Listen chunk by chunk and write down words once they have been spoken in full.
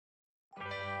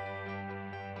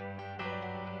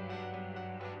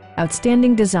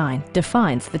Outstanding design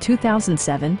defines the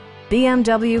 2007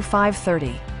 BMW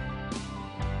 530.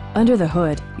 Under the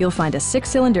hood, you'll find a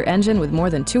 6-cylinder engine with more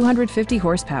than 250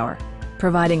 horsepower,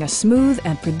 providing a smooth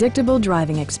and predictable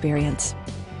driving experience.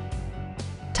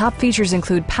 Top features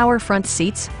include power front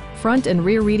seats, front and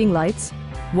rear reading lights,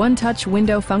 one-touch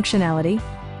window functionality,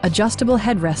 adjustable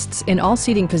headrests in all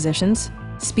seating positions,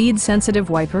 speed-sensitive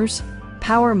wipers,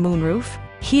 power moonroof,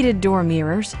 heated door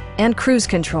mirrors, and cruise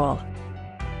control.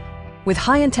 With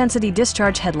high-intensity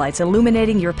discharge headlights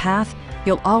illuminating your path,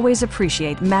 you'll always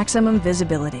appreciate maximum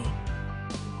visibility.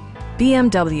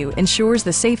 BMW ensures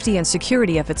the safety and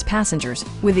security of its passengers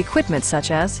with equipment such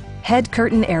as head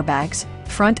curtain airbags,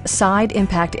 front side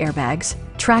impact airbags,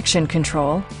 traction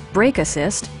control, brake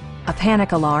assist, a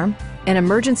panic alarm, an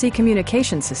emergency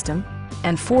communication system,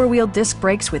 and 4-wheel disc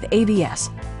brakes with ABS.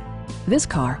 This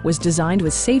car was designed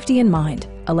with safety in mind,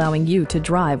 allowing you to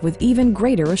drive with even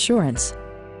greater assurance.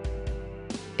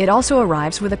 It also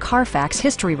arrives with a Carfax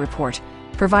history report,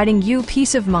 providing you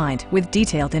peace of mind with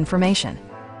detailed information.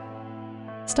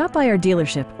 Stop by our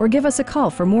dealership or give us a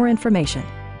call for more information.